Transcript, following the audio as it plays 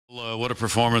What a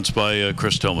performance by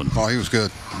Chris Tillman. Oh, he was good.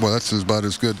 Well, that's about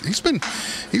as good. He's been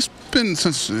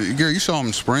since Gary. You saw him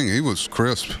in spring. He was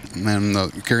crisp and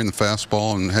carrying the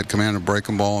fastball and had command of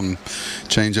breaking ball and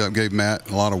changeup. Gave Matt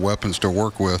a lot of weapons to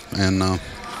work with. And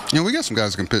we got some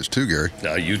guys that can pitch too, Gary.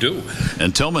 You do.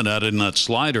 And Tillman added in that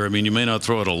slider. I mean, you may not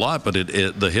throw it a lot, but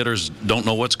the hitters don't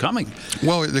know what's coming.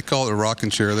 Well, they call it a rocking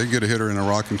chair. They get a hitter in a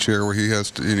rocking chair where he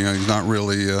has to, he's not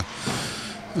really.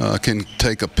 Can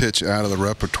take a pitch out of the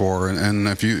repertoire, and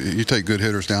if you take good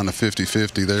hitters down to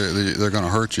 50-50, they're going to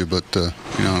hurt you. But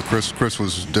Chris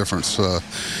was different.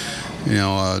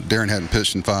 Darren hadn't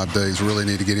pitched in 5 days. Really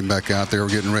need to get him back out there. We're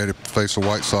getting ready to face the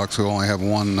White Sox, who only have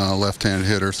one left-handed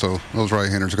hitter, so those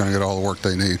right-handers are going to get all the work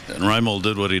they need. And Reimold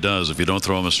did what he does. If you don't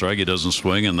throw him a strike, he doesn't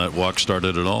swing, and that walk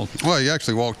started it all. Well, he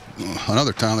actually walked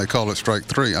another time. They called it strike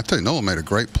 3. I tell you, Noah made a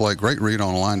great play, great read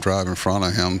on a line drive in front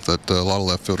of him that a lot of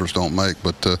left fielders don't make,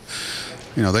 but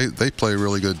they play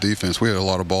really good defense. We had a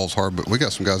lot of balls hard, but we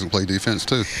got some guys who play defense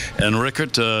too. And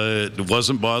Rickert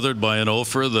wasn't bothered by an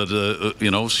offer that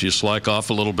you slack off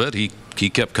a little bit. He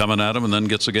kept coming at him and then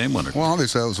gets a game winner. Well,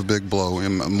 obviously that was a big blow.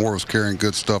 Moore was carrying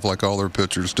good stuff like all their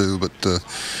pitchers do, but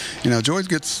Joyce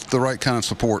gets the right kind of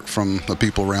support from the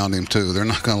people around him too. They're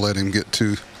not going to let him get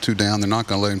too down. They're not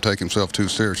going to let him take himself too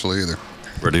seriously either.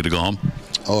 Ready to go home?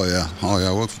 Oh yeah.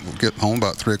 We'll get home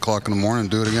about 3 o'clock in the morning and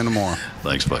do it again tomorrow.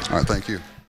 Thanks, Mike. All right, thank you.